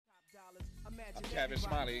I'm Tavis,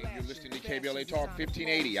 Smiley. You're listening to KBLA Talk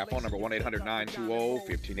 1580. Our phone number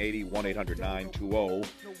 1-800-920-1580,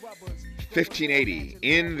 1-800-920-1580.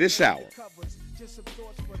 In this hour,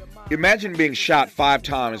 imagine being shot 5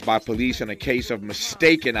 times by police in a case of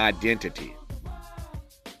mistaken identity.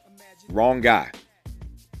 Wrong guy.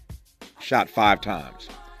 Shot 5 times.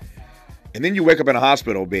 And then you wake up in a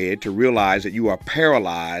hospital bed to realize that you are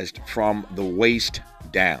paralyzed from the waist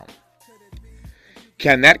down.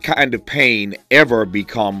 Can that kind of pain ever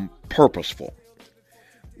become purposeful?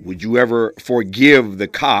 Would you ever forgive the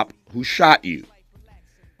cop who shot you?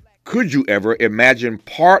 Could you ever imagine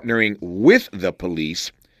partnering with the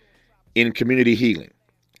police in community healing?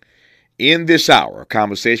 In this hour, a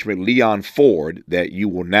conversation with Leon Ford that you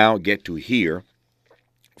will now get to hear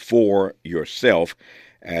for yourself,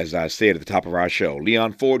 as I said at the top of our show.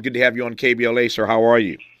 Leon Ford, good to have you on KBLA, sir. How are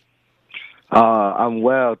you? I'm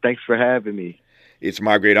well. Thanks for having me. It's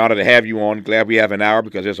my great honor to have you on. Glad we have an hour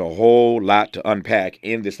because there's a whole lot to unpack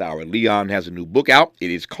in this hour. Leon has a new book out.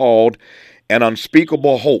 It is called An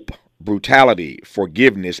Unspeakable Hope, Brutality,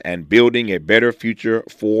 Forgiveness, and Building a Better Future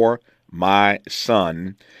for My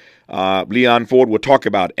Son. Leon Ford will talk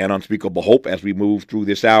about An Unspeakable Hope as we move through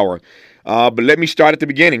this hour. But let me start at the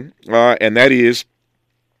beginning, and that is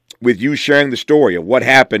with you sharing the story of what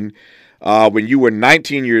happened when you were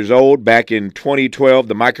 19 years old back in 2012.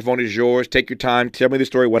 The microphone is yours. Take your time. Tell me the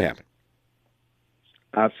story. What happened?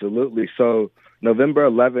 Absolutely. So November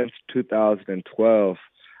 11th, 2012,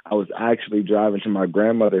 I was actually driving to my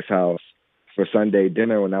grandmother's house for Sunday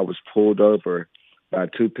dinner when I was pulled over by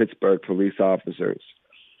 2 Pittsburgh police officers.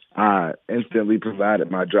 I instantly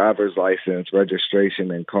provided my driver's license,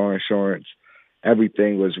 registration, and car insurance.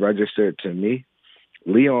 Everything was registered to me,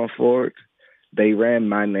 Leon Ford. They ran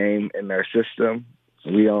my name in their system,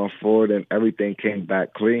 Leon Ford, and everything came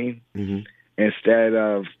back clean. Mm-hmm. Instead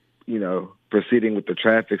of, proceeding with the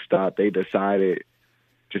traffic stop, they decided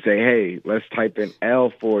to say, hey, let's type in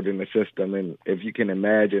L Ford in the system. And if you can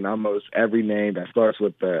imagine, almost every name that starts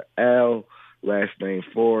with the L, last name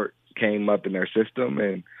Ford, came up in their system.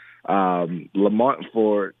 And Lamont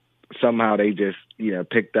Ford, somehow they just,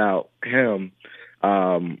 picked out him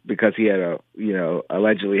because he had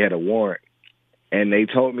allegedly had a warrant. And they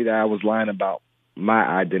told me that I was lying about my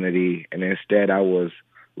identity, and instead I was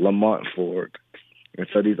Lamont Ford. And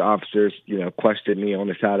so these officers, questioned me on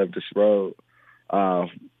the side of this road,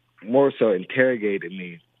 more so interrogated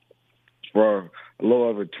me for a little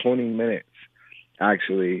over 20 minutes,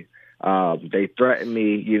 actually. They threatened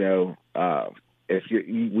me, if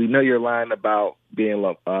we know you're lying about being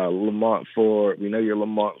Lamont Ford, we know you're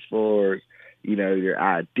Lamont Ford, your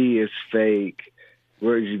ID is fake.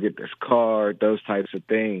 Where did you get this car? Those types of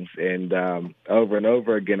things. And over and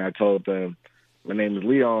over again, I told them, my name is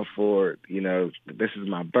Leon Ford. This is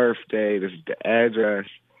my birthday. This is the address.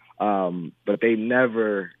 But they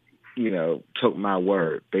never, took my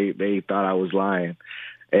word. They thought I was lying.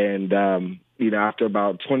 And, after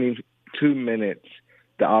about 22 minutes,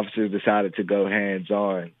 the officers decided to go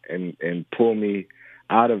hands-on and pull me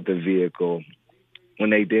out of the vehicle. When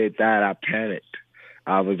they did that, I panicked.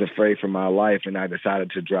 I was afraid for my life, and I decided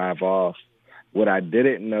to drive off. What I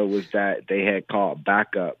didn't know was that they had called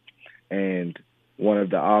backup, and one of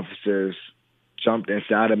the officers jumped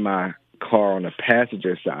inside of my car on the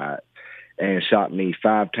passenger side and shot me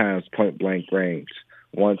 5 times point-blank range,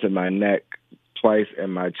 once in my neck, twice in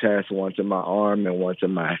my chest, once in my arm, and once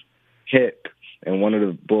in my hip. And one of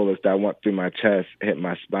the bullets that went through my chest hit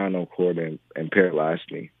my spinal cord and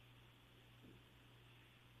paralyzed me.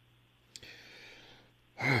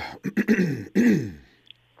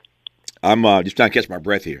 I'm just trying to catch my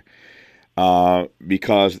breath here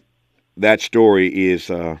because that story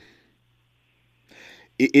is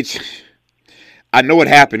it's. I know what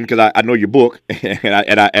happened because I know your book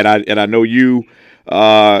and I know you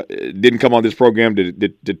didn't come on this program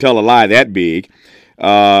to tell a lie that big.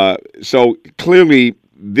 So clearly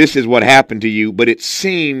this is what happened to you, but it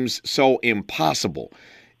seems so impossible.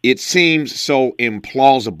 It seems so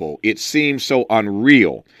implausible. It seems so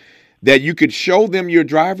unreal that you could show them your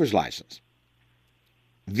driver's license.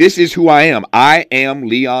 This is who I am. I am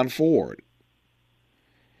Leon Ford.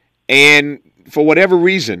 And for whatever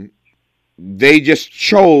reason, they just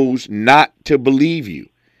chose not to believe you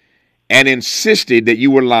and insisted that you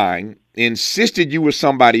were lying, insisted you were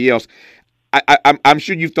somebody else. I'm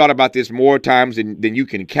sure you've thought about this more times than you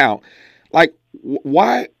can count. Like,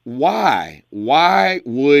 why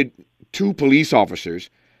would 2 police officers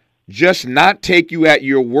just not take you at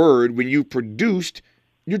your word when you produced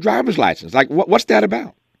your driver's license? Like, what's that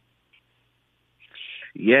about?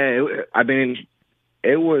 Yeah,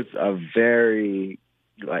 it was a very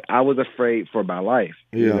like I was afraid for my life,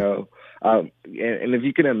 you know. And if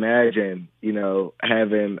you can imagine, you know,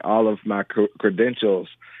 having all of my credentials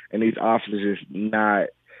and these officers not,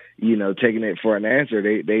 you know, taking it for an answer,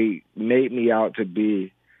 they made me out to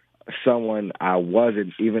be someone I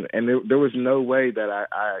wasn't even, and there was no way that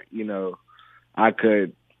I, you know, I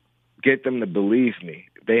could get them to believe me.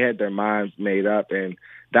 They had their minds made up, and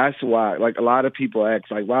that's why, like, a lot of people ask,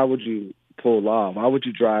 like, why would you pull off? Why would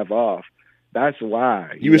you drive off? That's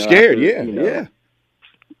why. You were scared, yeah.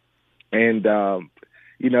 And,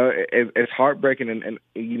 you know, it's heartbreaking, and,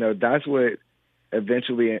 you know, that's what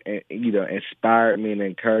eventually, you know, inspired me and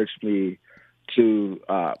encouraged me to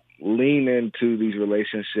lean into these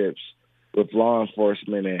relationships with law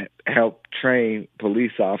enforcement and help train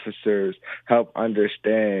police officers, help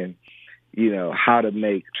understand, you know, how to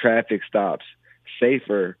make traffic stops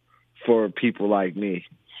safer for people like me.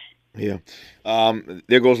 Yeah.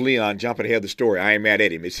 There goes Leon jumping ahead of the story. I ain't mad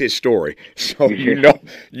at him. It's his story. So you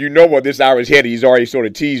know what this hour is headed. He's already sort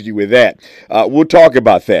of teased you with that. We'll talk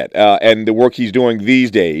about that and the work he's doing these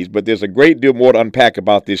days. But there's a great deal more to unpack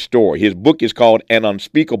about this story. His book is called An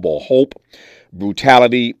Unspeakable Hope,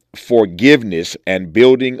 Brutality, Forgiveness, and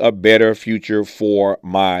Building a Better Future for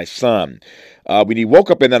My Son. When he woke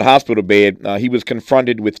up in that hospital bed, he was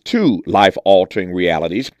confronted with two life-altering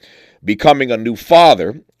realities: becoming a new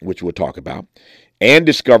father, which we'll talk about, and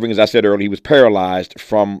discovering, as I said earlier, he was paralyzed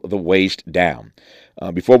from the waist down.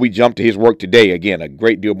 Before we jump to his work today, again, a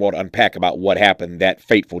great deal more to unpack about what happened that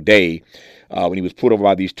fateful day when he was pulled over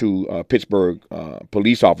by these two Pittsburgh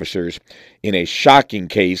police officers in a shocking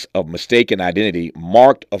case of mistaken identity,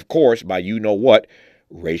 marked, of course, by you-know-what,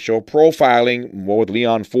 racial profiling. More with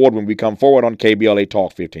Leon Ford when we come forward on KBLA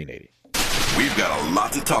Talk 1580. We've got a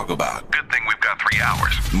lot to talk about. Good thing we've got 3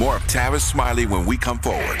 hours. More of Tavis, Smiley when we come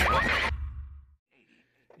forward.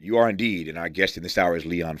 You are indeed, and our guest in this hour is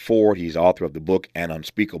Leon Ford. He's author of the book An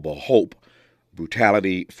Unspeakable Hope,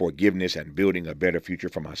 Brutality, Forgiveness, and Building a Better Future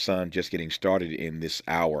for My Son. Just getting started in this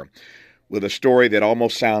hour with a story that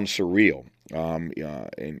almost sounds surreal.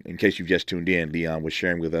 In case you've just tuned in, Leon was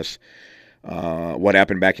sharing with us what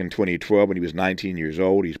happened back in 2012 when he was 19 years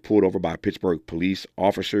old. He's pulled over by Pittsburgh police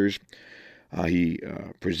officers. He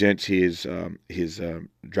presents his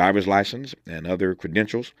driver's license and other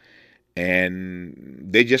credentials, and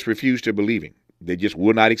they just refuse to believe him. They just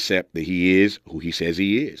will not accept that he is who he says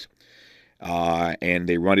he is. And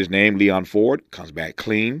they run his name, Leon Ford, comes back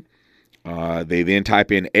clean. They then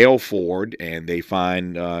type in L. Ford, and they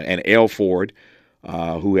find an L. Ford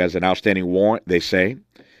who has an outstanding warrant, they say.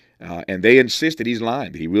 And they insist that he's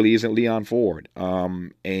lying, that he really isn't Leon Ford.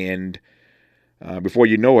 And before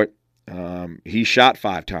you know it, he shot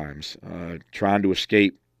 5 times, trying to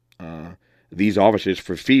escape these officers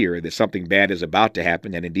for fear that something bad is about to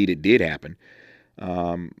happen, and indeed it did happen.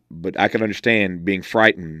 But I can understand being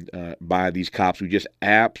frightened by these cops who just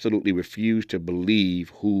absolutely refuse to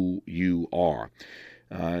believe who you are.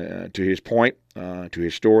 To his point, to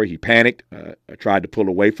his story, he panicked, tried to pull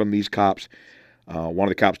away from these cops. One of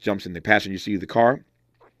the cops jumps in the passenger seat of the car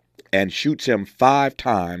and shoots him 5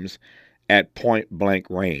 times at point-blank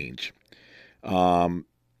range.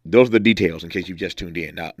 Those are the details in case you've just tuned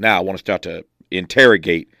in. Now I want to start to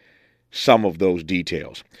interrogate some of those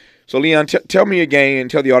details. So, Leon, tell me again,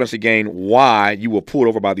 tell the audience again why you were pulled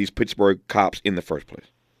over by these Pittsburgh cops in the first place.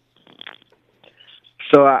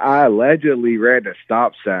 So I allegedly read a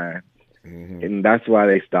stop sign, and that's why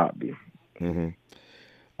they stopped me.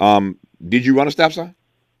 Did you run a stop sign?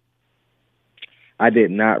 I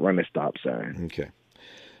did not run a stop sign. Okay.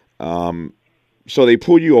 So they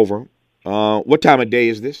pull you over. What time of day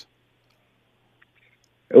is this?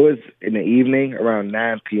 It was in the evening, around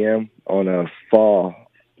 9 p.m. on a fall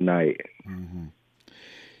night.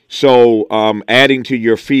 So adding to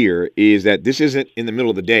your fear is that this isn't in the middle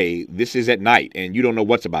of the day. This is at night, and you don't know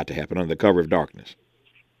what's about to happen under the cover of darkness.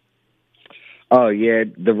 Oh, yeah.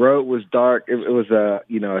 The road was dark. It was a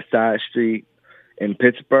side street in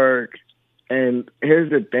Pittsburgh. And here's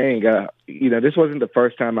the thing. This wasn't the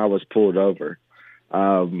first time I was pulled over.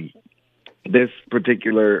 This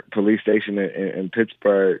particular police station in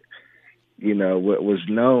Pittsburgh, was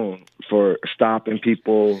known for stopping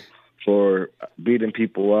people, for beating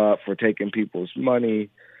people up, for taking people's money.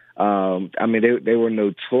 They were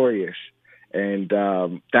notorious. And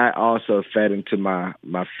that also fed into my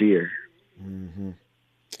fear.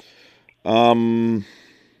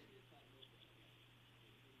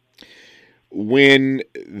 When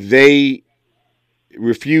they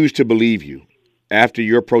refused to believe you after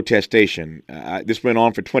your protestation, this went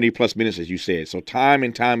on for 20 plus minutes, as you said. So time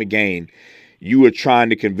and time again, you are trying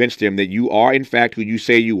to convince them that you are, in fact, who you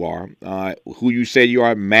say you are. Who you say you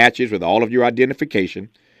are matches with all of your identification,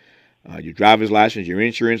 your driver's license, your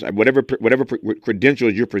insurance, whatever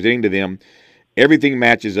credentials you're presenting to them. Everything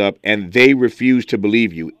matches up, and they refuse to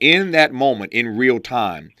believe you. In that moment, in real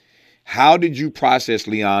time, how did you process,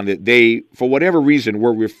 Leon, that they, for whatever reason,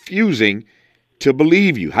 were refusing to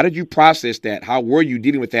believe you? How did you process that? How were you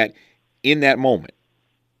dealing with that in that moment?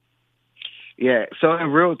 Yeah, so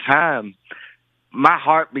in real time, my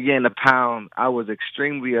heart began to pound. I was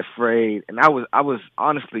extremely afraid, and I was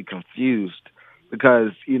honestly confused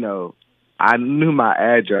because, I knew my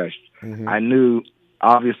address. Mm-hmm. I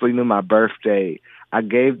obviously knew my birthday. I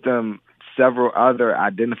gave them several other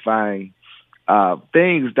identifying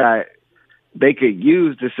things that they could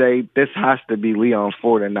use to say this has to be Leon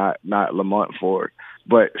Ford and not Lamont Ford.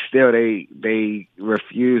 But still, they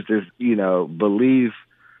refused to, believe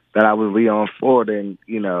that I was Leon Ford. And,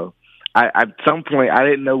 at some point I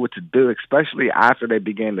didn't know what to do, especially after they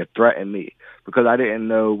began to threaten me, because I didn't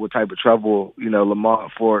know what type of trouble,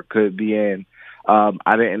 Lamont Ford could be in.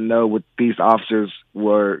 I didn't know what these officers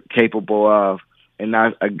were capable of. And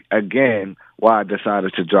that's, again, why I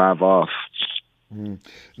decided to drive off. Mm.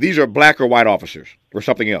 These are black or white officers or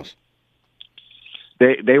something else?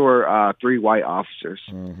 They were 3 white officers.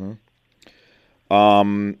 Mm-hmm.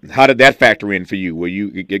 How did that factor in for you? Were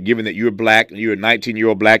you, given that you're black, you're a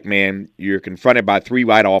 19-year-old black man, you're confronted by 3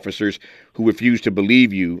 white officers who refused to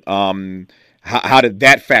believe you? How did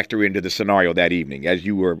that factor into the scenario that evening as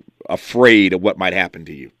you were afraid of what might happen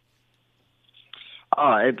to you?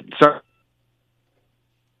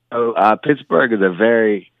 Pittsburgh is a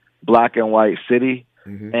very black and white city,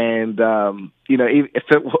 mm-hmm. and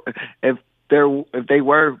if they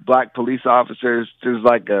were black police officers, there's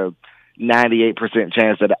like a 98%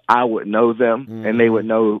 chance that I would know them, mm-hmm. and they would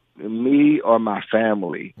know me or my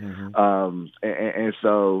family. Mm-hmm. And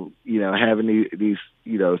so, having these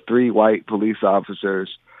 3 white police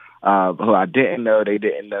officers who I didn't know, they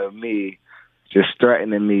didn't know me, just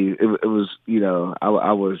threatening me. It was,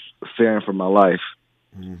 I was fearing for my life.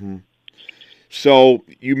 Mm-hmm. So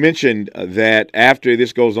you mentioned that after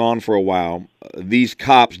this goes on for a while, these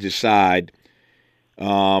cops decide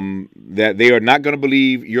that they are not going to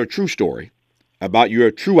believe your true story about your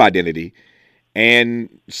true identity, and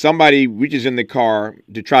somebody reaches in the car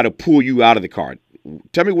to try to pull you out of the car.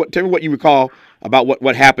 Tell me what you recall about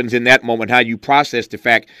what happens in that moment, how you process the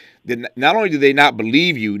fact that not only do they not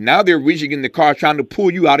believe you, now they're reaching in the car trying to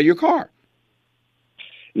pull you out of your car.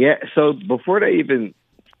 Yeah, so before they even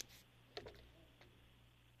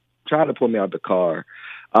try to pull me out of the car,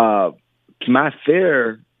 my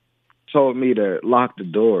fear told me to lock the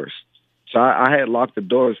doors. So I had locked the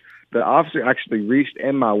doors. The officer actually reached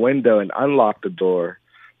in my window and unlocked the door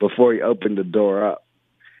before he opened the door up.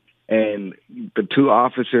 And the 2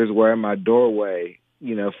 officers were in my doorway,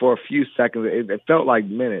 for a few seconds. It felt like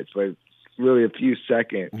minutes, but really a few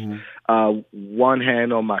seconds. Mm-hmm. One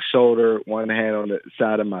hand on my shoulder, one hand on the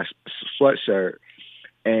side of my sweatshirt.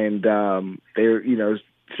 And they were,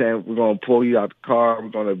 saying, we're going to pull you out the car, we're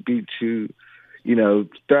going to beat you,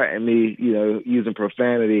 threaten me, using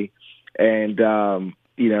profanity. And,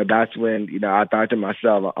 that's when, I thought to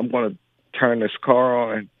myself, I'm going to turn this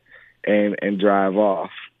car on and drive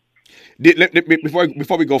off.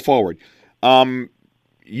 Before we go forward,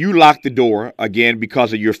 you locked the door again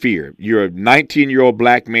because of your fear. You're a 19-year-old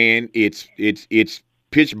black man. It's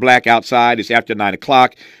pitch black outside. It's after 9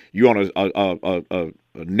 o'clock. You're on a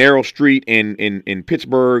narrow street in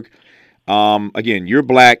Pittsburgh. Again, you're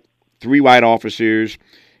black, 3 white officers.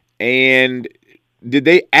 And did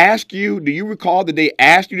they ask you, do you recall that they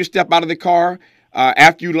asked you to step out of the car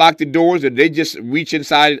after you locked the doors, or did they just reach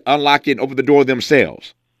inside, unlock it, and open the door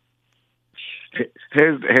themselves?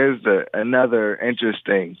 Here's another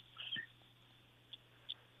interesting.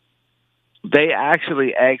 They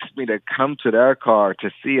actually asked me to come to their car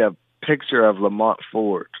to see a picture of Lamont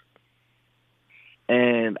Ford.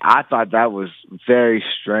 And I thought that was very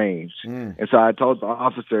strange. Mm. And so I told the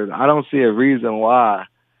officers, I don't see a reason why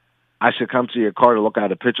I should come to your car to look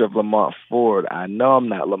at a picture of Lamont Ford. I know I'm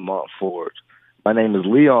not Lamont Ford. My name is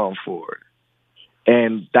Leon Ford.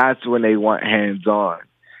 And that's when they want hands-on.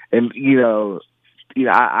 And,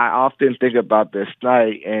 I often think about this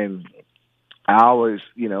night, and I always,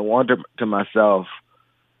 wonder to myself,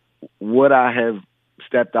 would I have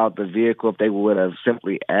stepped out the vehicle if they would have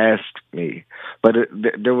simply asked me? But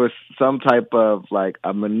there was some type of like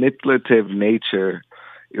a manipulative nature,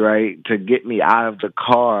 right, to get me out of the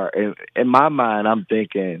car. And in my mind, I'm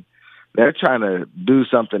thinking they're trying to do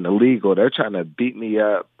something illegal. They're trying to beat me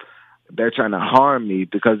up. they're trying to harm me,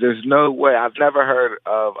 because there's no way. I've never heard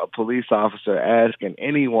of a police officer asking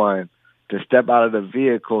anyone to step out of the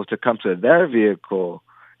vehicle to come to their vehicle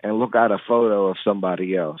and look at a photo of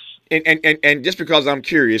somebody else. And just because I'm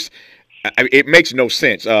curious, it makes no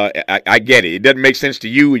sense. I get it. It doesn't make sense to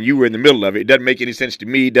you, and you were in the middle of it. It doesn't make any sense to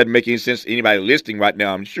me. It doesn't make any sense to anybody listening right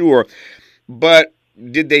now, I'm sure. But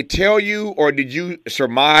did they tell you, or did you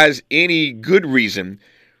surmise any good reason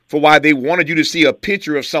for why they wanted you to see a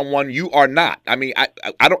picture of someone you are not? I mean,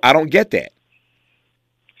 I don't get that.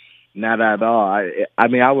 Not at all. I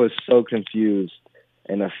mean, I was so confused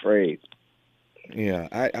and afraid. Yeah,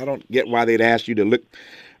 I don't get why they'd ask you to look.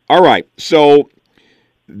 All right, so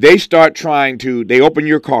they open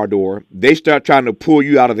your car door. They start trying to pull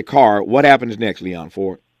you out of the car. What happens next, Leon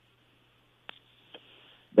Ford?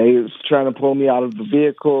 They was trying to pull me out of the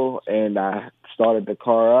vehicle, and I started the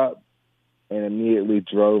car up and immediately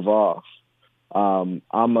drove off.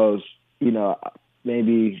 Almost,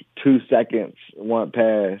 maybe 2 seconds went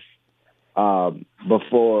past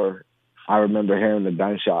before I remember hearing the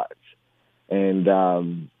gunshots. And,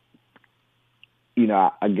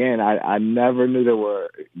 again, I never knew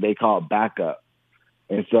they called backup.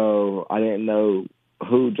 And so I didn't know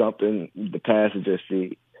who jumped in the passenger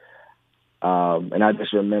seat. And I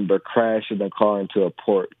just remember crashing the car into a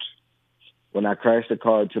porch. When I crashed the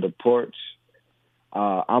car into the porch,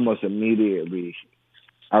 almost immediately,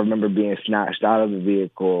 I remember being snatched out of the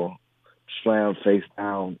vehicle, slammed face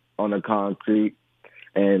down on the concrete,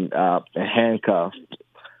 and handcuffed.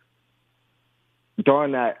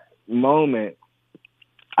 During that moment,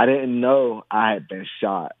 I didn't know I had been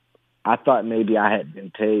shot. I thought maybe I had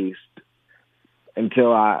been tased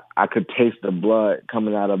until I could taste the blood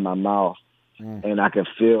coming out of my mouth, and I could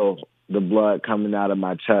feel the blood coming out of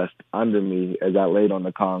my chest under me as I laid on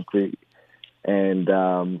the concrete. And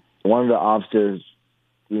one of the officers,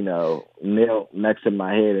 knelt next to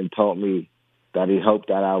my head and told me that he hoped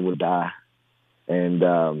that I would die. And,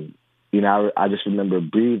 I just remember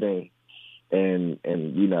breathing and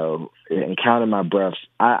counting my breaths.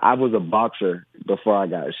 I was a boxer before I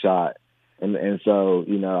got shot. And so,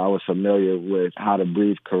 I was familiar with how to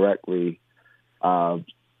breathe correctly,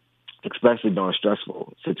 especially during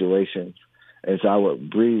stressful situations. And so I would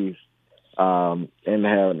breathe, inhale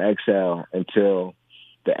and exhale until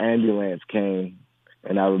the ambulance came.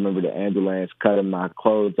 And I remember the ambulance cutting my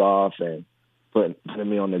clothes off and putting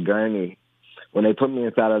me on the gurney. When they put me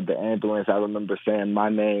inside of the ambulance, I remember saying my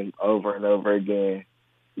name over and over again.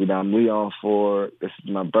 I'm Leon Ford. This is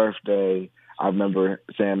my birthday. I remember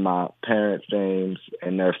saying my parents' names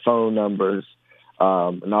and their phone numbers,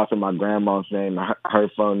 and also my grandma's name, her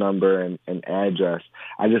phone number and address.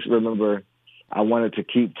 I just remember I wanted to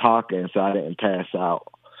keep talking so I didn't pass out.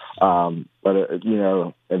 But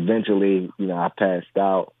eventually, I passed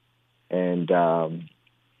out. And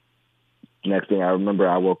next thing I remember,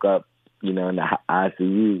 I woke up, in the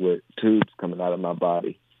ICU with tubes coming out of my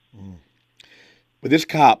body. But this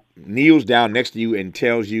cop kneels down next to you and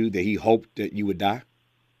tells you that he hoped that you would die?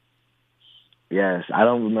 Yes. I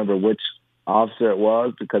don't remember which officer it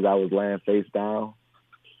was because I was laying face down.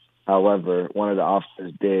 However, one of the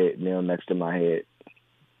officers did kneel next to my head.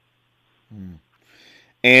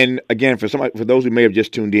 And again, for those who may have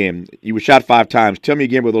just tuned in, you were shot 5 times. Tell me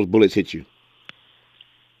again where those bullets hit you.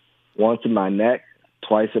 Once in my neck,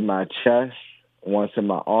 twice in my chest, once in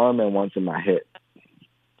my arm, and once in my hip.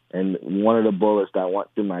 And one of the bullets that went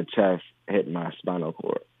through my chest hit my spinal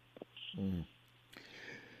cord.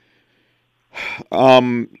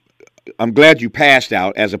 I'm glad you passed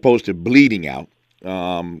out as opposed to bleeding out.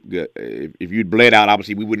 If you'd bled out,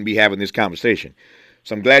 obviously we wouldn't be having this conversation.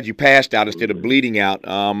 So I'm glad you passed out instead of bleeding out.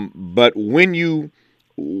 But what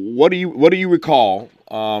do you recall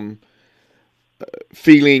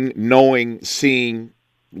feeling, knowing, seeing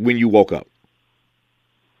when you woke up?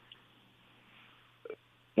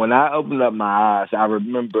 When I opened up my eyes, I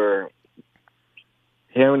remember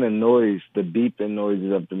hearing the noise, the beeping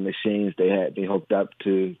noises of the machines they had me hooked up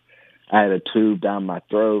to. I had a tube down my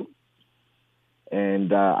throat.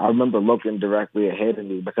 And I remember looking directly ahead of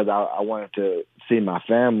me because I wanted to see my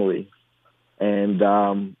family.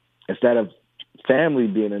 And instead of family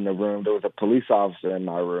being in the room, there was a police officer in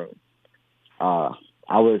my room. I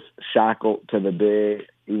was shackled to the bed,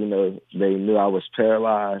 even though they knew I was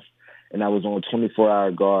paralyzed. And I was on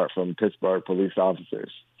 24-hour guard from Pittsburgh police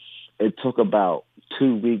officers. It took about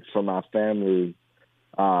 2 weeks for my family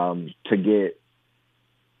to get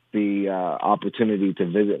the opportunity to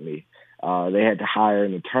visit me. They had to hire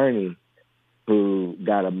an attorney who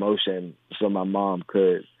got a motion so my mom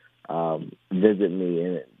could visit me.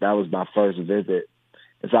 And that was my first visit.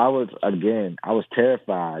 And so I was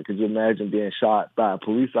terrified. Could you imagine being shot by a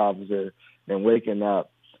police officer and waking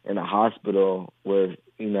up in a hospital with,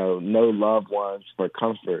 no loved ones for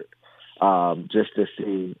comfort, just to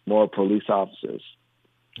see more police officers.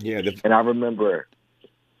 Yeah. And I remember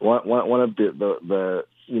one of the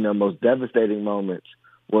most devastating moments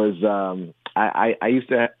was I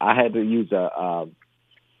had to use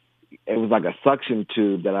it was like a suction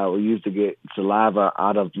tube that I would use to get saliva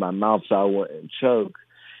out of my mouth so I wouldn't choke.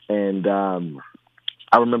 And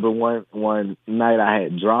I remember one night I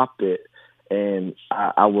had dropped it, and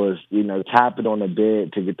I was, tapping on the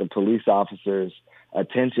bed to get the police officer's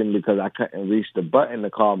attention because I couldn't reach the button to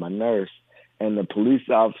call my nurse. And the police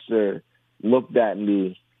officer looked at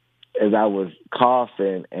me as I was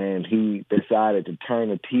coughing, and he decided to turn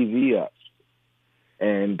the TV up.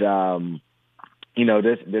 And,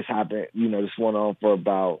 this happened, this went on for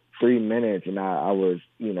about 3 minutes, and I was,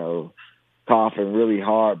 coughing really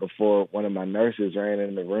hard before one of my nurses ran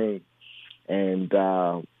in the room and,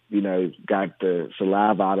 got the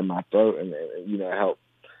saliva out of my throat and, helped,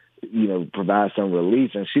 provide some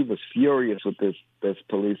relief. And she was furious with this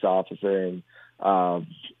police officer. And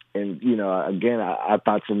again, I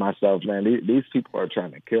thought to myself, man, these people are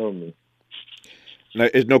trying to kill me. No,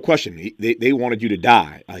 there's no question. They wanted you to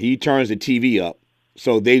die. He turns the TV up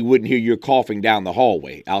so they wouldn't hear you coughing down the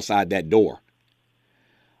hallway outside that door.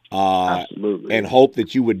 Absolutely. And hope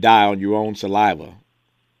that you would die on your own saliva.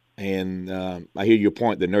 And I hear your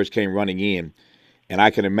point. The nurse came running in, and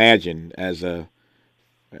I can imagine as a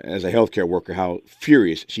healthcare worker how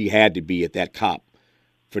furious she had to be at that cop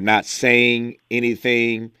for not saying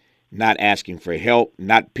anything, not asking for help,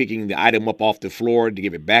 not picking the item up off the floor to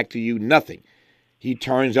give it back to you, nothing. He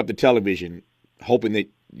turns up the television, hoping that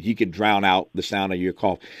he could drown out the sound of your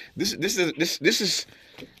cough. This is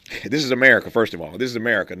America. First of all, this is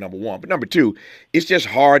America, number one. But number two, it's just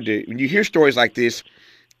hard to, when you hear stories like this,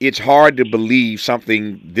 it's hard to believe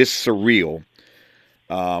something this surreal.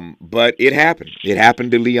 But it happened. It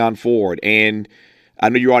happened to Leon Ford, and I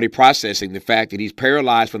know you're already processing the fact that he's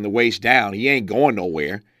paralyzed from the waist down. He ain't going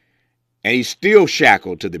nowhere, and he's still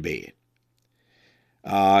shackled to the bed.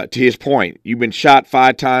 To his point, you've been shot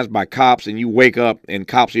 5 times by cops, and you wake up and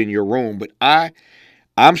cops are in your room. But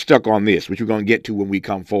I'm stuck on this, which we're going to get to when we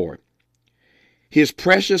come forward. His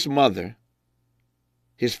precious mother,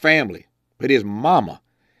 his family, but his mama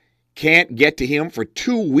can't get to him for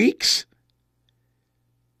 2 weeks.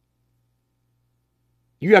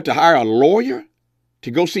 You have to hire a lawyer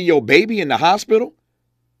to go see your baby in the hospital?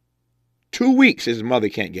 2 weeks his mother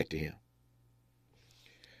can't get to him.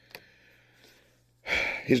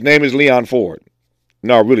 His name is Leon Ford.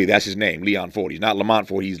 No, really, that's his name, Leon Ford. He's not Lamont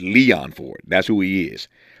Ford. He's Leon Ford. That's who he is.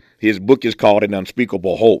 His book is called An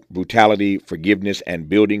Unspeakable Hope, Brutality, Forgiveness, and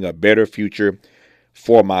Building a Better Future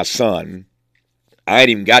for My Son. I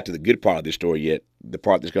ain't even got to the good part of this story yet, the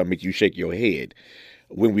part that's going to make you shake your head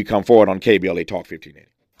when we come forward on KBLA Talk 1580.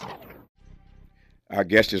 Our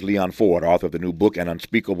guest is Leon Ford, author of the new book, An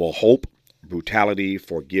Unspeakable Hope, Brutality,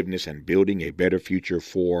 Forgiveness, and Building a Better Future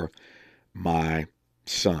for My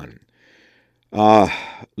Son.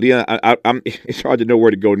 Leon, it's hard to know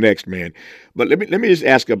where to go next, man. But let me just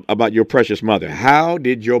ask about your precious mother. How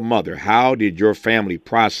did your family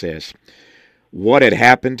process what had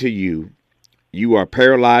happened to you? You are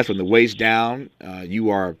paralyzed from the waist down. You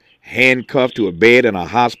are handcuffed to a bed in a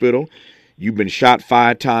hospital. You've been shot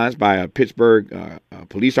 5 times by a Pittsburgh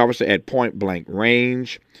police officer at point blank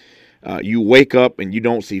range. You wake up and you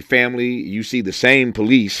don't see family. You see the same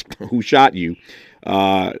police who shot you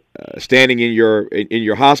standing in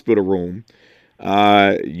your hospital room.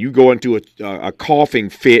 You go into a coughing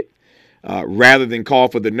fit. Rather than call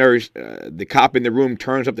for the nurse, the cop in the room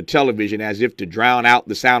turns up the television as if to drown out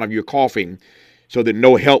the sound of your coughing so that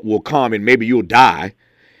no help will come and maybe you'll die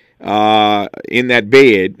in that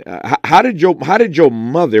bed. How did your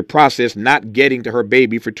mother process not getting to her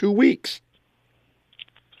baby for 2 weeks?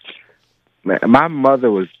 Man, my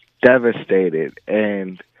mother was devastated,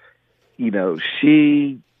 and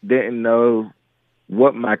she didn't know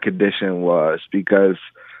what my condition was because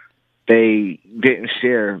they didn't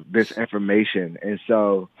share this information. And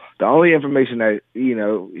so the only information that,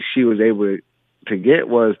 she was able to get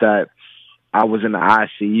was that I was in the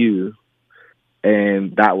ICU,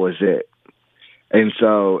 and that was it. And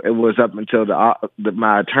so it was up until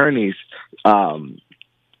my attorneys,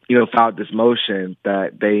 filed this motion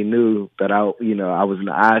that they knew that I was in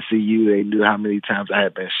the ICU. They knew how many times I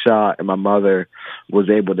had been shot, and my mother was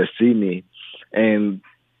able to see me. And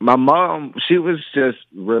my mom, she was just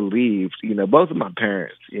relieved, both of my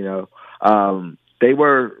parents, they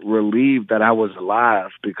were relieved that I was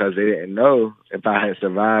alive because they didn't know if I had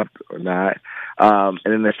survived or not. And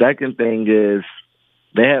then the second thing is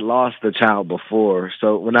they had lost a child before.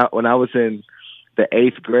 So when I was in the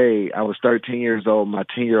 8th grade, I was 13 years old. My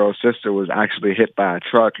 10-year-old sister was actually hit by a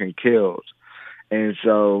truck and killed. And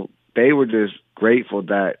so they were just grateful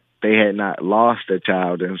that they had not lost a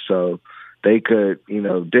child. And so they could,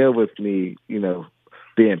 deal with me,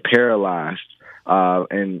 being paralyzed.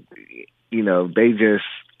 And they just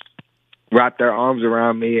wrapped their arms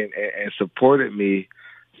around me and supported me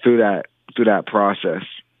through that process.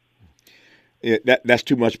 Yeah, that's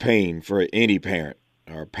too much pain for any parent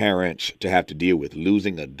or parents to have to deal with,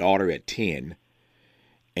 losing a daughter at 10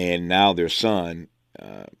 and now their son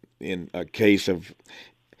in a case of,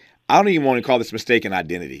 I don't even want to call this mistaken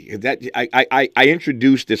identity. I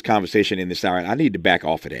introduced this conversation in this hour, and I need to back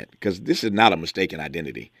off of that because this is not a mistaken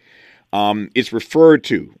identity. It's referred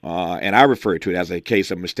to, and I refer to it as a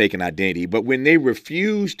case of mistaken identity. But when they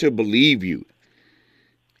refuse to believe you,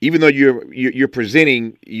 even though you're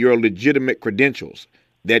presenting your legitimate credentials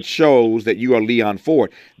that shows that you are Leon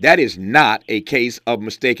Ford, that is not a case of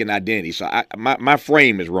mistaken identity. So my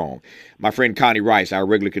frame is wrong. My friend Connie Rice, our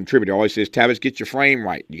regular contributor, always says, Tavis, get your frame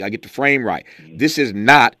right. You got to get the frame right. This is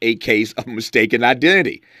not a case of mistaken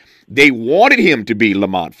identity. They wanted him to be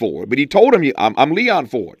Lamont Ford, but he told him, I'm Leon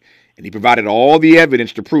Ford. And he provided all the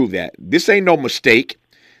evidence to prove that. This ain't no mistake.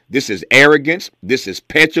 This is arrogance. This is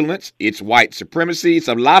petulance. It's white supremacy. It's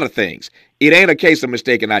a lot of things. It ain't a case of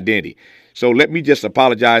mistaken identity. So let me just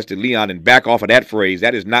apologize to Leon and back off of that phrase.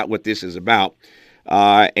 That is not what this is about.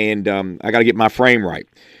 And I got to get my frame right.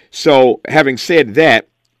 So having said that,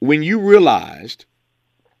 when you realized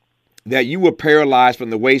that you were paralyzed from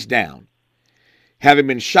the waist down, having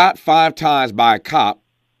been shot 5 times by a cop,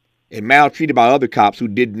 and maltreated by other cops who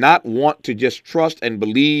did not want to just trust and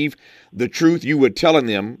believe the truth you were telling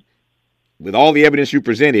them with all the evidence you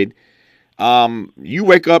presented, you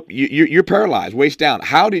wake up, you're paralyzed, waist down.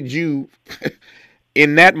 How did you,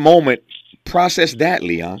 in that moment, process that,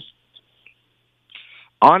 Leon?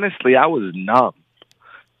 Honestly, I was numb.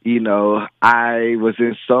 I was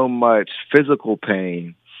in so much physical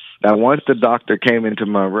pain that once the doctor came into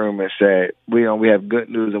my room and said, we have good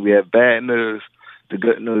news and we have bad news. The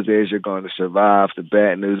good news is you're going to survive. The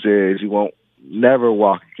bad news is you won't never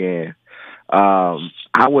walk again. I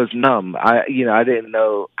was numb. I didn't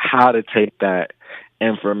know how to take that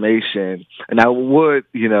information. And I would,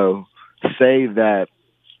 say that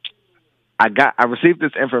I received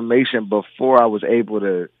this information before I was able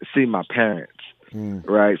to see my parents.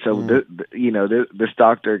 Right. So, this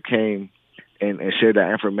doctor came and shared that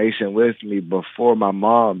information with me before my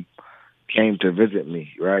mom came to visit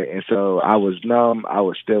me, right? And so I was numb. I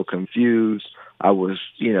was still confused. I was,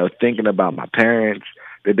 thinking about my parents.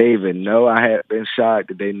 Did they even know I had been shot?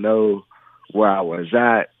 Did they know where I was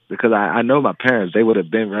at? Because I know my parents. They would have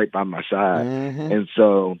been right by my side. Mm-hmm. And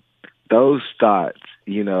so those thoughts,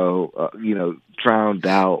 drowned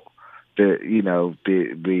out the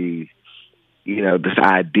this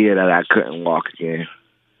idea that I couldn't walk again.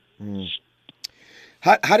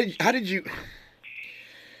 How did you?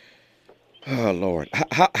 Oh, Lord.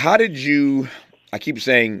 How did you, I keep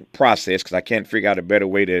saying process because I can't figure out a better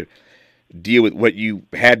way to deal with what you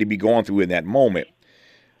had to be going through in that moment.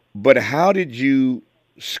 But how did you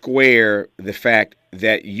square the fact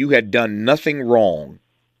that you had done nothing wrong?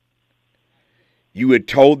 You had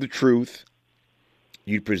told the truth.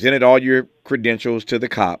 You presented all your credentials to the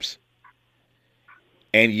cops.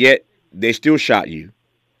 And yet they still shot you.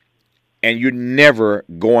 And you're never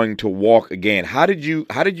going to walk again. How did you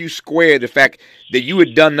square the fact that you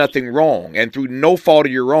had done nothing wrong and through no fault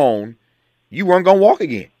of your own, you weren't going to walk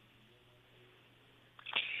again?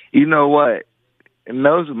 You know what? In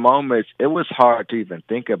those moments, it was hard to even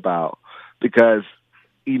think about because,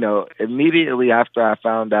 immediately after I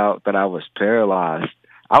found out that I was paralyzed,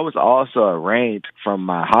 I was also arraigned from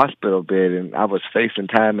my hospital bed and I was facing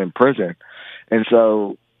time in prison. And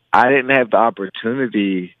so I didn't have the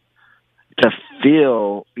opportunity to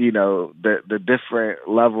feel, the different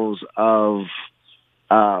levels of,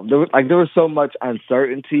 there was so much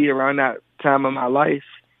uncertainty around that time of my life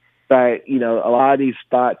that, a lot of these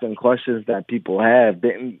thoughts and questions that people have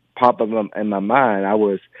didn't pop up in my mind. I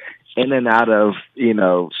was in and out of,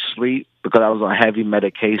 sleep because I was on heavy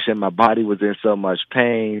medication. My body was in so much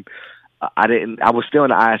pain. I was still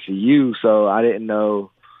in the ICU, so I didn't know,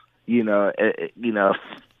 if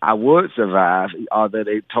I would survive, although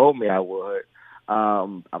they told me I would. I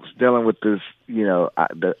was dealing with this,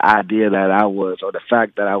 the idea that I was, or the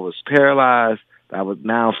fact that I was paralyzed, I was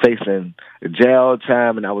now facing jail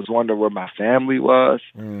time, and I was wondering where my family was.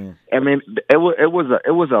 I mean, it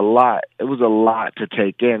was a lot. It was a lot to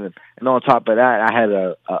take in, and on top of that, I had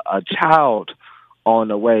a child on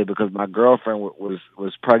the way because my girlfriend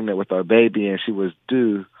was pregnant with our baby, and she was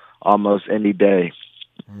due almost any day.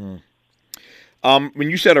 When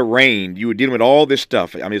you said arraigned, you were dealing with all this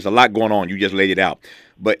stuff. I mean, there's a lot going on. You just laid it out.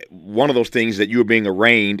 But one of those things that you were being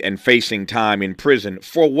arraigned and facing time in prison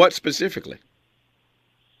for what specifically?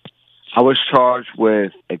 I was charged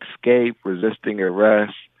with escape, resisting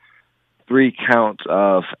arrest, 3 counts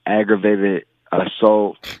of aggravated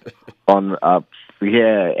assault on.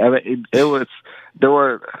 It was. There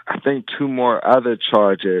were, I think, 2 more other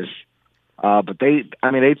charges, but they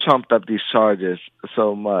trumped up these charges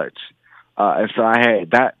so much, and so I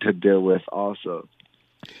had that to deal with also.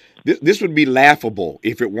 This would be laughable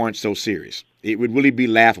if it weren't so serious. It would really be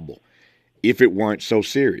laughable if it weren't so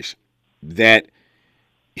serious that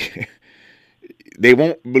they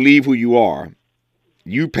won't believe who you are.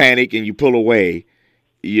 You panic and you pull away.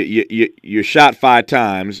 You're shot 5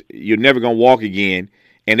 times. You're never going to walk again.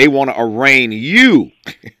 And they want to arraign you.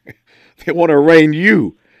 They want to arraign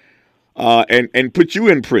you and put you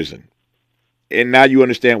in prison. And now you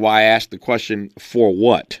understand why I asked the question, for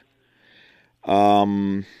what? All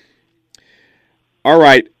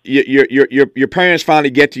right, your parents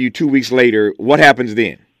finally get to you 2 weeks later. What happens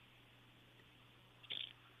then?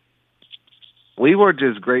 We were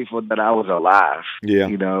just grateful that I was alive. Yeah.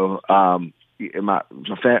 You know, my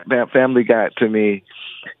family got to me,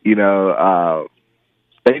 you know,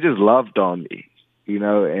 they just loved on me, you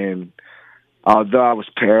know, and although I was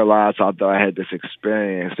paralyzed, although I had this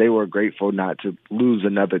experience, they were grateful not to lose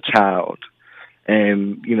another child.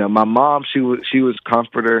 And, you know, my mom, she was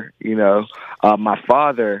comforter, you know. My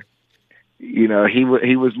father, you know, he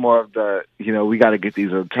was more of the, you know, we got to get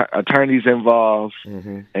these attorneys involved,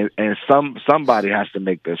 and somebody has to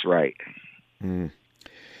make this right.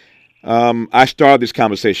 I started this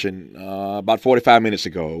conversation about 45 minutes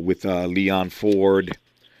ago with Leon Ford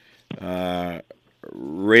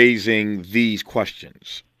raising these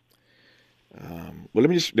questions. Well, let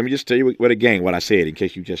me just tell you what I said in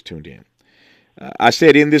case you just tuned in. I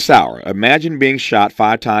said in this hour, imagine being shot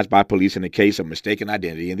 5 times by police in a case of mistaken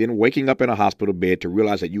identity and then waking up in a hospital bed to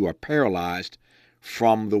realize that you are paralyzed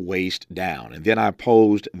from the waist down. And then I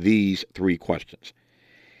posed these 3 questions.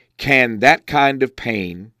 Can that kind of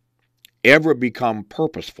pain ever become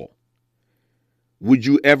purposeful? Would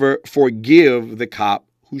you ever forgive the cop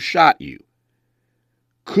who shot you?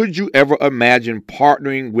 Could you ever imagine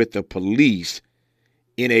partnering with the police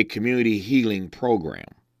in a community healing program?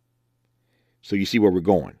 So you see where we're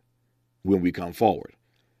going when we come forward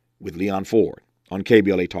with Leon Ford on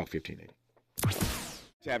KBLA Talk 1580.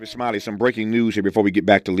 Tavis, Smiley, some breaking news here before we get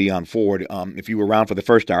back to Leon Ford. If you were around for the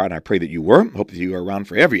first hour, and I pray that you were, hope that you are around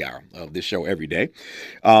for every hour of this show every day.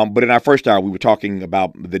 But in our first hour, we were talking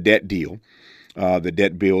about the debt deal, the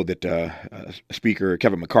debt bill that Speaker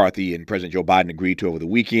Kevin McCarthy and President Joe Biden agreed to over the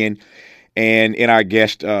weekend. And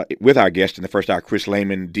with our guest in the first hour, Chris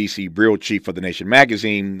Lehman, D.C. Bureau Chief for The Nation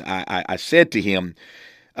magazine, I said to him,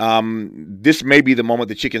 this may be the moment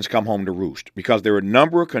the chickens come home to roost, because there are a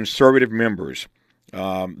number of conservative members,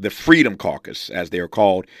 the Freedom Caucus, as they are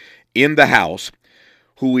called, in the House,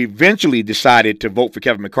 who eventually decided to vote for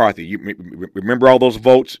Kevin McCarthy. You remember all those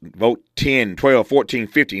votes? Vote 10, 12, 14,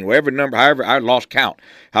 15, whatever number, however, I lost count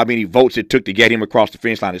how many votes it took to get him across the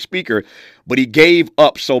finish line as Speaker. But he gave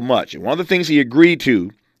up so much. And one of the things he agreed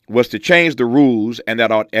to was to change the rules, and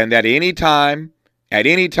that at any time,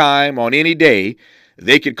 on any day,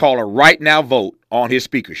 they could call a right now vote on his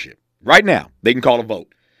speakership. Right now, they can call a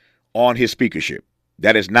vote on his speakership.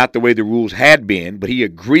 That is not the way the rules had been, but he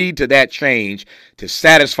agreed to that change to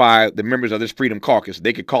satisfy the members of this Freedom Caucus.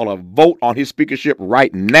 They could call a vote on his speakership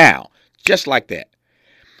right now, just like that.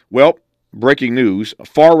 Well, breaking news,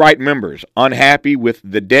 far-right members unhappy with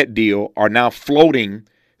the debt deal are now floating,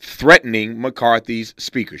 threatening McCarthy's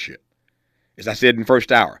speakership. As I said in the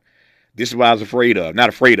first hour, this is what I was not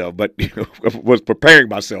afraid of, but was preparing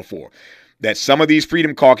myself for, that some of these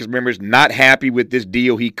Freedom Caucus members not happy with this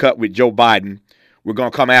deal he cut with Joe Biden, we're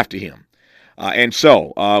going to come after him. And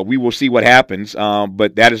so we will see what happens.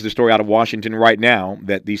 But that is the story out of Washington right now,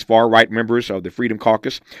 that these far-right members of the Freedom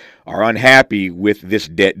Caucus are unhappy with this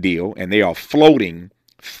debt deal, and they are floating,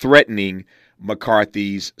 threatening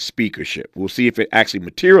McCarthy's speakership. We'll see if it actually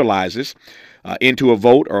materializes into a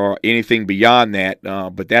vote or anything beyond that.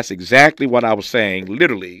 But that's exactly what I was saying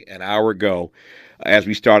literally an hour ago as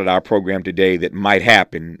we started our program today that might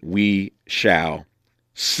happen. We shall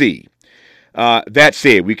see. That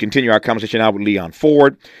said, we continue our conversation now with Leon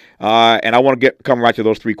Ford. And I want to come right to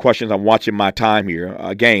those three questions. I'm watching my time here.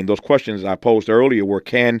 Again, those questions I posed earlier were,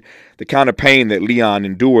 can the kind of pain that Leon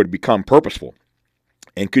endured become purposeful?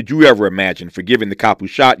 And could you ever imagine forgiving the cop who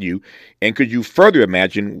shot you? And could you further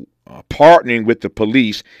imagine partnering with the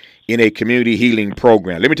police in a community healing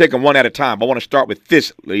program? Let me take them one at a time. I want to start with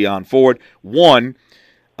this, Leon Ford. One,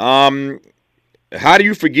 how do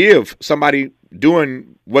you forgive somebody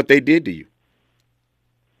doing what they did to you?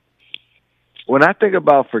 When I think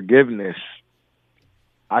about forgiveness,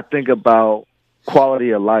 I think about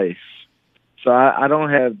quality of life. So I don't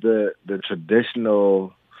have the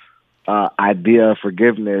traditional idea of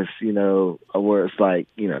forgiveness, where it's like,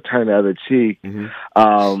 turn the other cheek. Mm-hmm.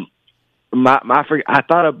 I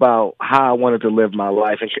thought about how I wanted to live my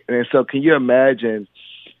life. And so can you imagine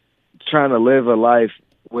trying to live a life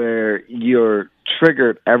where you're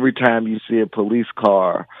triggered every time you see a police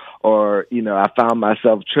car, or, I found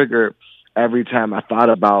myself triggered every time I thought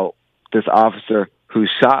about this officer who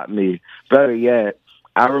shot me. Better yet,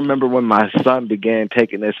 I remember when my son began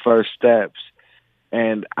taking his first steps,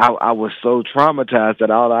 and I was so traumatized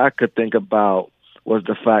that all I could think about was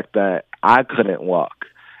the fact that I couldn't walk.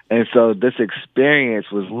 And so this experience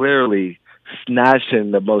was literally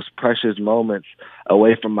snatching the most precious moments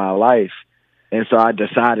away from my life. And so I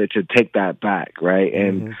decided to take that back, right?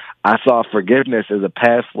 And Mm-hmm. I saw forgiveness as a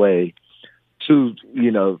pathway to,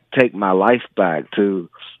 take my life back, to,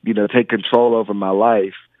 take control over my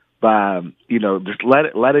life by, just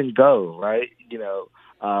letting go, right?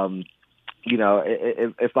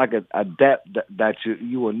 It's like a debt that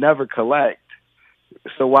you will never collect.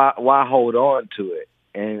 So why hold on to it?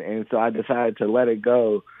 And so I decided to let it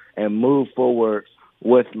go and move forward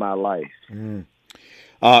with my life. Mm.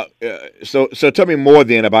 So tell me more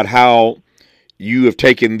then about how you have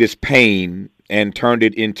taken this pain and turned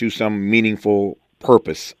it into some meaningful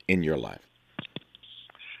purpose in your life.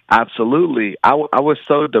 Absolutely. I was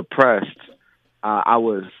so depressed. I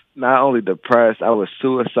was not only depressed, I was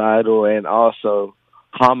suicidal and also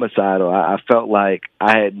homicidal. I felt like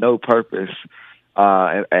I had no purpose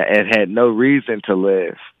and had no reason to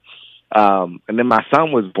live. And then my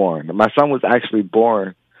son was born. My son was actually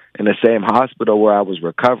born in the same hospital where I was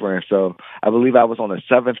recovering. So I believe I was on the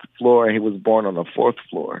 7th floor and he was born on the 4th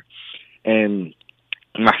floor. And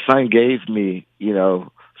my son gave me,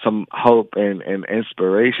 some hope and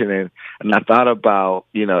inspiration. And I thought about,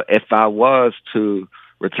 if I was to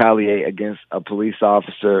retaliate against a police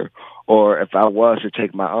officer, or if I was to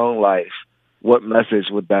take my own life, what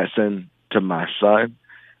message would that send to my son?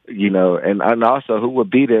 And also who would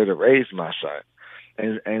be there to raise my son?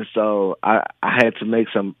 And so I had to make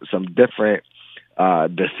some different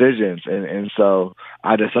decisions. And so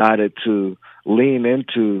I decided to lean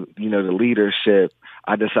into, the leadership.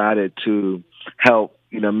 I decided to help,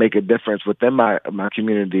 make a difference within my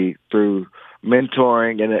community through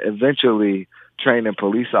mentoring and eventually training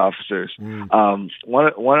police officers. Mm. One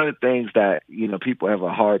of the things that, people have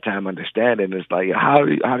a hard time understanding is like, how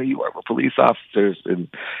do you work with police officers, and,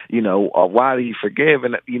 why do you forgive?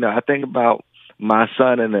 And, I think about my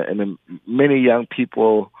son and the many young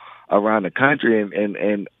people around the country.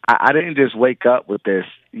 And I didn't just wake up with this,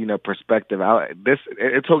 perspective.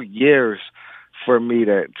 It took years for me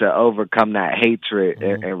to overcome that hatred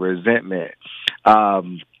Mm-hmm. and resentment.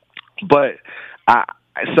 But I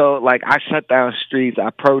shut down streets. I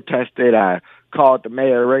protested. I called the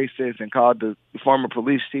mayor racist and called the former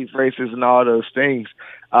police chief racist and all those things.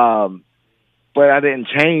 But I didn't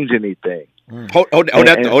change anything. Hold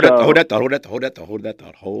that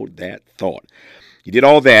thought. You did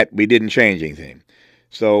all that, but he didn't change anything.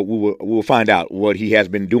 So we'll find out what he has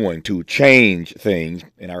been doing to change things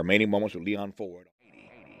in our remaining moments with Leon Ford.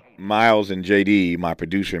 Miles and JD, my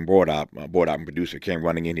producer and board op and producer, came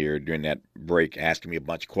running in here during that break asking me a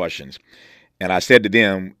bunch of questions. And I said to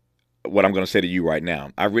them what I'm going to say to you right now.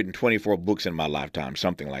 I've written 24 books in my lifetime,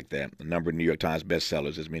 something like that. A number of New York Times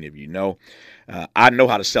bestsellers, as many of you know. I know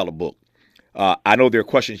how to sell a book. I know there are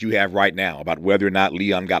questions you have right now about whether or not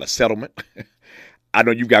Leon got a settlement. I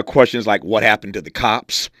know you've got questions like what happened to the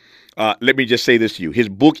cops. Let me just say this to you. His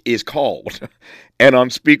book is called An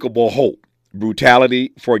Unspeakable Hope,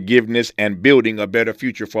 Brutality, Forgiveness, and Building a Better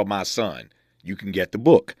Future for My Son. You can get the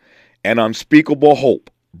book. An Unspeakable Hope,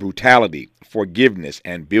 Brutality, Forgiveness,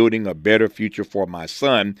 and Building a Better Future for My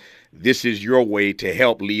Son. This is your way to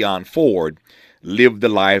help Leon Ford live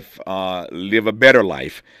a better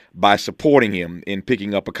life by supporting him in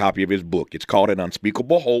picking up a copy of his book. It's called An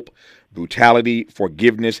Unspeakable Hope, Brutality,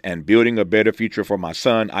 Forgiveness, and Building a Better Future for My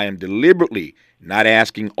Son. I am deliberately not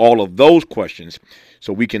asking all of those questions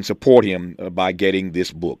so we can support him by getting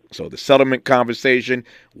this book. So the settlement conversation,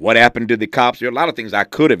 what happened to the cops? There are a lot of things I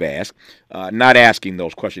could have asked, not asking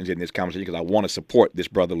those questions in this conversation because I want to support this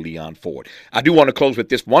brother Leon Ford. I do want to close with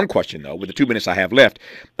this one question, though, with the 2 minutes I have left.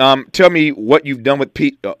 Tell me what you've done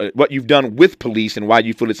with police and why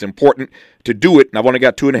you feel it's important to do it. And I've only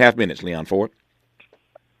got 2.5 minutes, Leon Ford.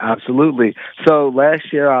 Absolutely. So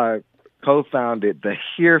last year I co-founded the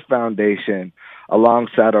HERE Foundation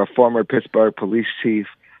alongside our former Pittsburgh police chief,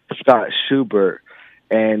 Scott Schubert.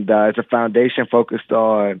 And it's a foundation focused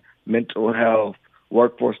on mental health,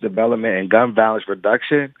 workforce development, and gun violence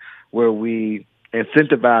reduction, where we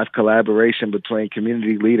incentivize collaboration between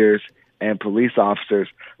community leaders and police officers.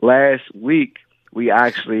 Last week, we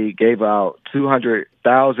actually gave out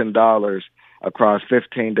 $200,000 across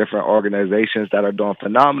 15 different organizations that are doing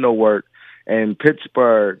phenomenal work in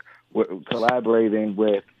Pittsburgh, collaborating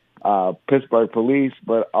with Pittsburgh police,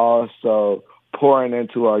 but also pouring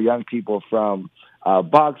into our young people from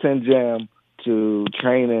boxing gym to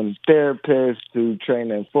training therapists to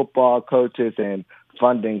training football coaches and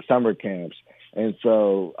funding summer camps. And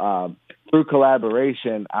so through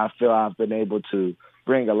collaboration, I feel I've been able to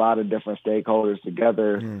bring a lot of different stakeholders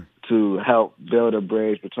together to help build a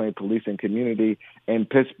bridge between police and community in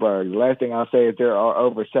Pittsburgh. The last thing I'll say is there are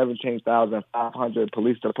over 17,500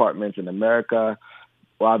 police departments in America.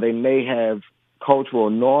 While they may have cultural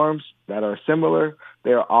norms that are similar,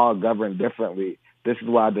 they're all governed differently. This is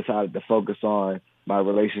why I decided to focus on my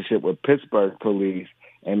relationship with Pittsburgh police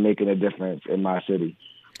and making a difference in my city.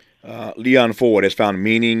 Leon Ford has found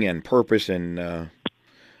meaning and purpose and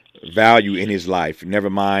value in his life,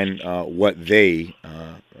 never mind what they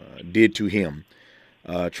did to him,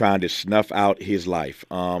 trying to snuff out his life.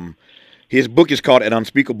 His book is called An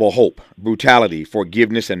Unspeakable Hope, Brutality,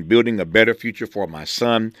 Forgiveness, and Building a Better Future for My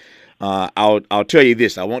Son. I'll tell you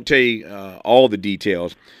this. I won't tell you all the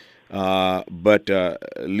details, but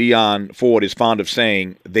Leon Ford is fond of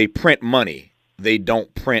saying, they print money, they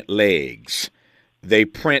don't print legs. They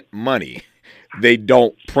print money, they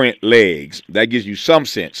don't print legs. That gives you some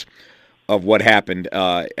sense of what happened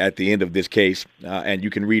at the end of this case, and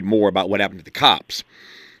you can read more about what happened to the cops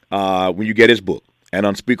when you get his book, An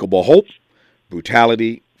Unspeakable Hope,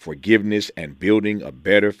 Brutality, Forgiveness, and Building a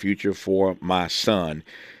Better Future for My Son.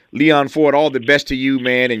 Leon Ford, all the best to you,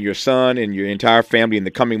 man, and your son and your entire family in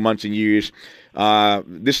the coming months and years.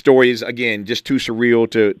 This story is, again, just too surreal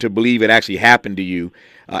to believe it actually happened to you.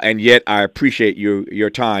 And yet I appreciate your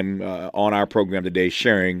time on our program today,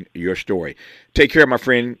 sharing your story. Take care, my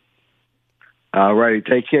friend. All righty.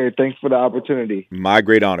 Take care. Thanks for the opportunity. My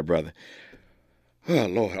great honor, brother. Oh,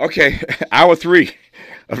 Lord. Okay. Hour 3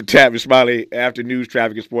 of Tavis Smiley after news,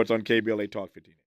 traffic, and sports on KBLA Talk 15.